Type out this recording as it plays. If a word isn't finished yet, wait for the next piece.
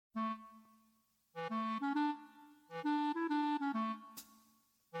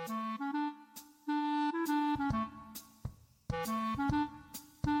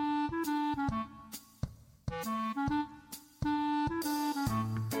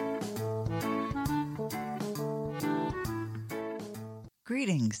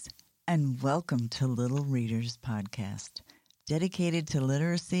Greetings and welcome to Little Readers Podcast, dedicated to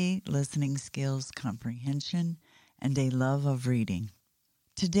literacy, listening skills, comprehension, and a love of reading.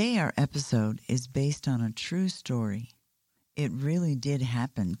 Today our episode is based on a true story. It really did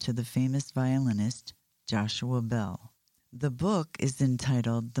happen to the famous violinist Joshua Bell. The book is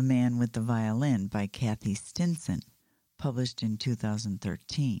entitled The Man with the Violin by Kathy Stinson, published in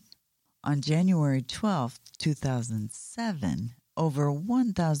 2013. On January 12, 2007, over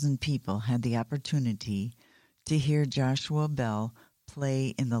 1,000 people had the opportunity to hear Joshua Bell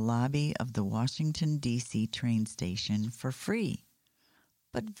play in the lobby of the Washington, D.C. train station for free.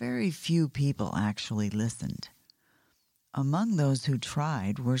 But very few people actually listened. Among those who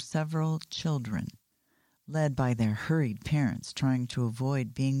tried were several children, led by their hurried parents trying to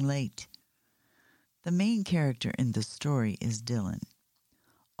avoid being late. The main character in the story is Dylan.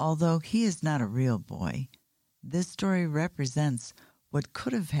 Although he is not a real boy, this story represents what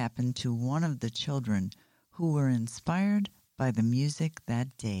could have happened to one of the children who were inspired by the music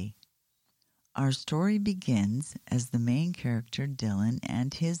that day. Our story begins as the main character, Dylan,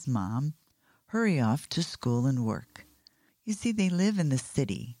 and his mom hurry off to school and work. You see, they live in the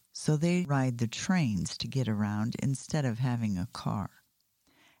city, so they ride the trains to get around instead of having a car.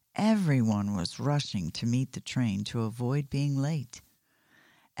 Everyone was rushing to meet the train to avoid being late.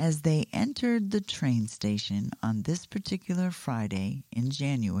 As they entered the train station on this particular Friday in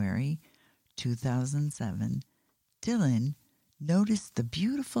January 2007, Dylan noticed the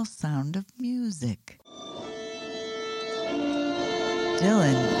beautiful sound of music.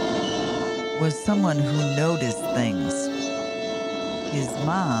 Dylan was someone who noticed things. His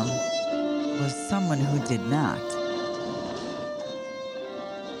mom was someone who did not.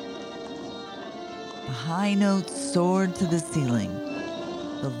 The high notes soared to the ceiling.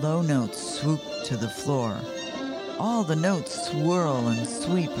 The low notes swoop to the floor. All the notes swirl and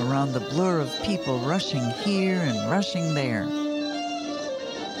sweep around the blur of people rushing here and rushing there.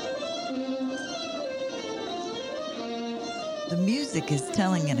 The music is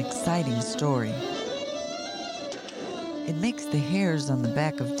telling an exciting story. It makes the hairs on the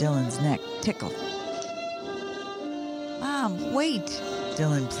back of Dylan's neck tickle. "Mom, wait,"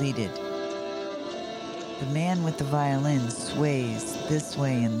 Dylan pleaded. The man with the violin sways this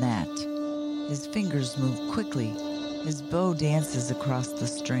way and that. His fingers move quickly. His bow dances across the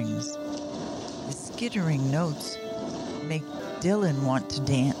strings. The skittering notes make Dylan want to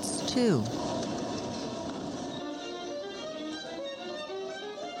dance too.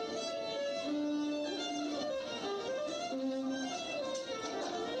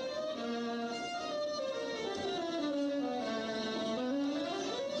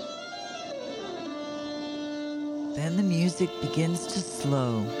 Then the music begins to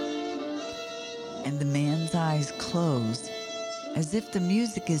slow, and the man's eyes close as if the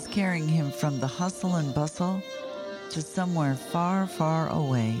music is carrying him from the hustle and bustle to somewhere far, far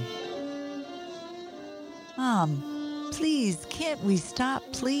away. "Mom, please, can't we stop,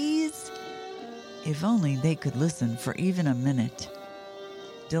 please?" If only they could listen for even a minute.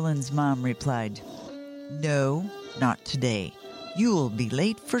 Dylan's mom replied, "No, not today. You will be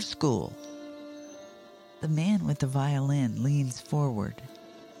late for school." The man with the violin leans forward.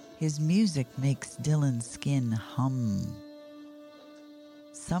 His music makes Dylan's skin hum.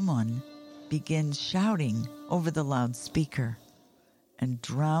 Someone begins shouting over the loudspeaker and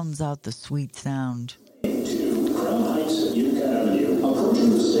drowns out the sweet sound. To Crown Heights and Utica Avenue, approaching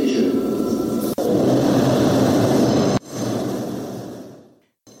the station.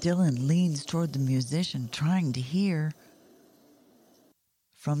 Dylan leans toward the musician, trying to hear.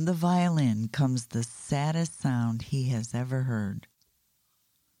 From the violin comes the saddest sound he has ever heard.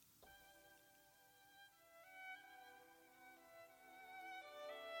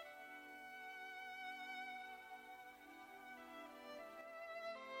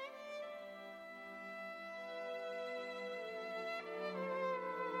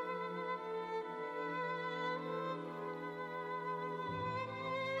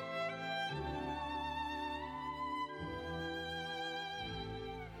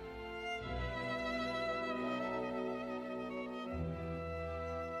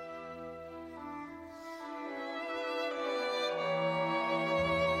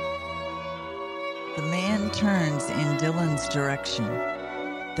 The man turns in Dylan's direction.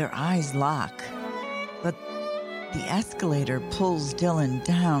 Their eyes lock, but The escalator pulls Dylan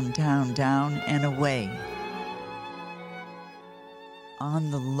down, down, down, and away.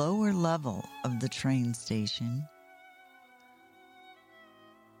 On the lower level of the train station,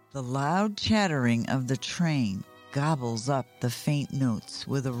 the loud chattering of the train gobbles up the faint notes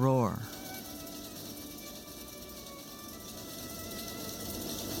with a roar.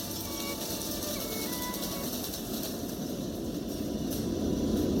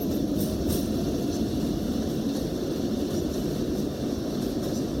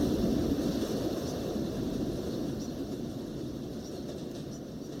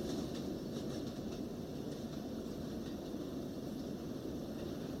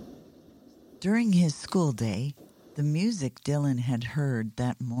 During his school day, the music Dylan had heard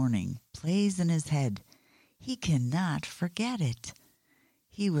that morning plays in his head. He cannot forget it.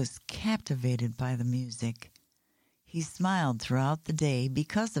 He was captivated by the music. He smiled throughout the day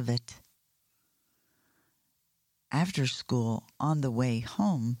because of it. After school, on the way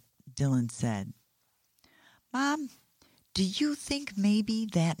home, Dylan said, "Mom, do you think maybe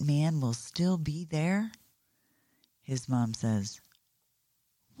that man will still be there?" His mom says,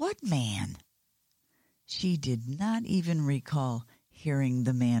 "What man?" She did not even recall hearing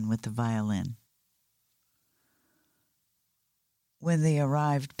the man with the violin. When they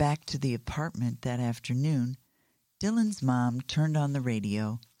arrived back to the apartment that afternoon, Dylan's mom turned on the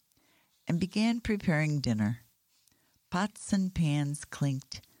radio and began preparing dinner. Pots and pans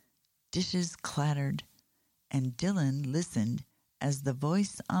clinked, dishes clattered, and Dylan listened as the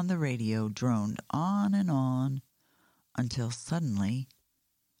voice on the radio droned on and on until suddenly,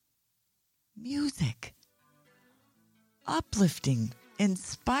 music! Uplifting,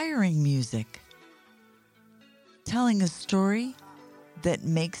 inspiring music, telling a story that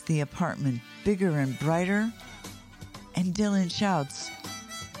makes the apartment bigger and brighter, and Dylan shouts,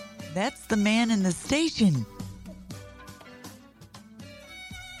 "That's the man in the station!"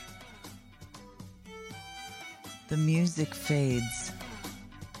 The music fades.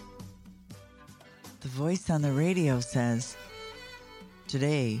 The voice on the radio says,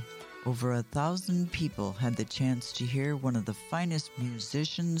 "Today, over 1,000 people had the chance to hear one of the finest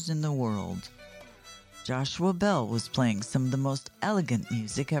musicians in the world. Joshua Bell was playing some of the most elegant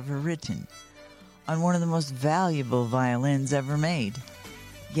music ever written, on one of the most valuable violins ever made.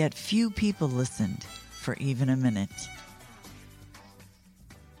 Yet few people listened for even a minute."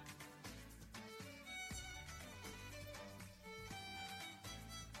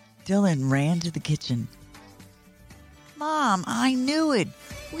 Dylan ran to the kitchen. "Mom, I knew it!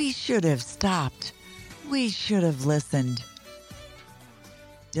 We should have stopped. We should have listened."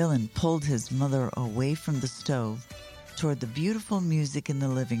 Dylan pulled his mother away from the stove toward the beautiful music in the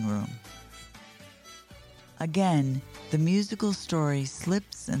living room. Again, the musical story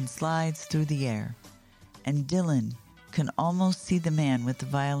slips and slides through the air, and Dylan can almost see the man with the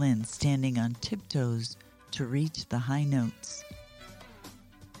violin standing on tiptoes to reach the high notes.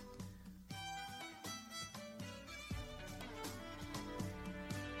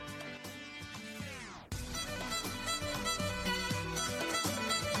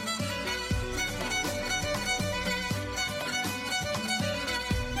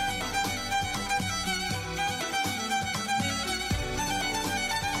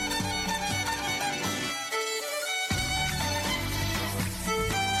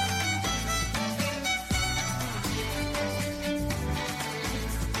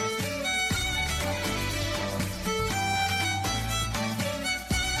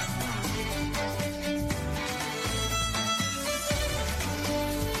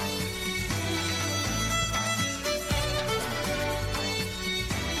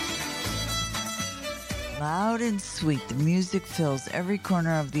 Loud and sweet, the music fills every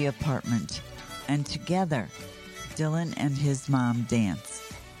corner of the apartment, and together, Dylan and his mom dance.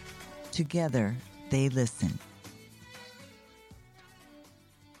 Together, they listen.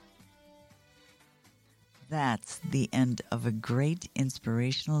 That's the end of a great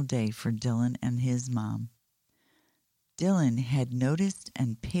inspirational day for Dylan and his mom. Dylan had noticed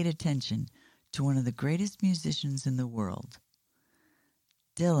and paid attention to one of the greatest musicians in the world.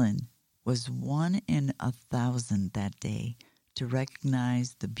 Dylan was 1 in 1,000 that day to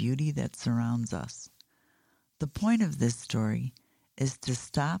recognize the beauty that surrounds us. The point of this story is to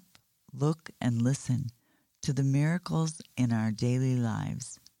stop, look, and listen to the miracles in our daily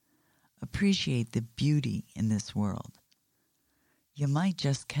lives. Appreciate the beauty in this world. You might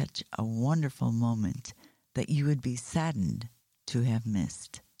just catch a wonderful moment that you would be saddened to have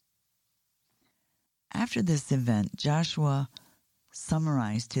missed. After this event, Joshua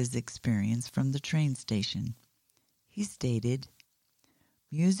summarized his experience from the train station. He stated,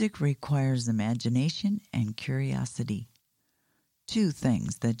 Music requires imagination and curiosity, two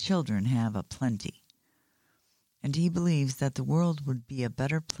things that children have aplenty. And he believes that the world would be a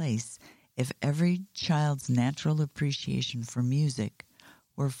better place if every child's natural appreciation for music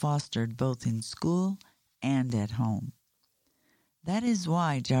were fostered both in school and at home. That is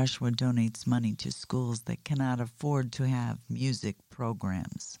why Joshua donates money to schools that cannot afford to have music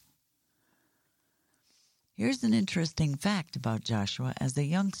programs. Here's an interesting fact about Joshua as a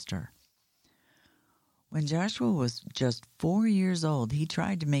youngster. When Joshua was just 4 years old, he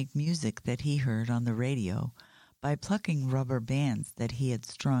tried to make music that he heard on the radio by plucking rubber bands that he had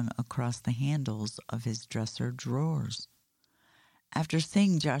strung across the handles of his dresser drawers. After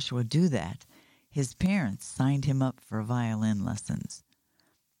seeing Joshua do that, his parents signed him up for violin lessons.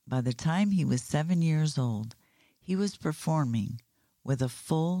 By the time he was 7 years old, he was performing with a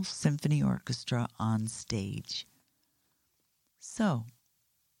full symphony orchestra on stage. So,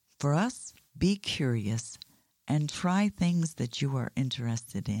 for us, be curious and try things that you are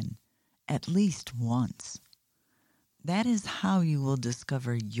interested in at least once. That is how you will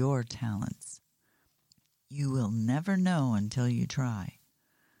discover your talents. You will never know until you try.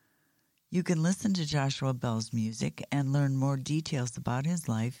 You can listen to Joshua Bell's music and learn more details about his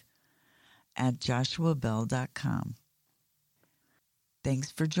life at joshuabell.com.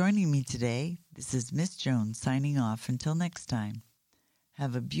 Thanks for joining me today. This is Miss Jones signing off until next time.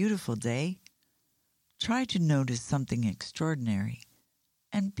 Have a beautiful day. Try to notice something extraordinary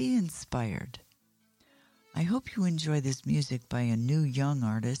and be inspired. I hope you enjoy this music by a new young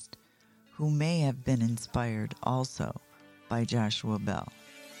artist who may have been inspired also by Joshua Bell.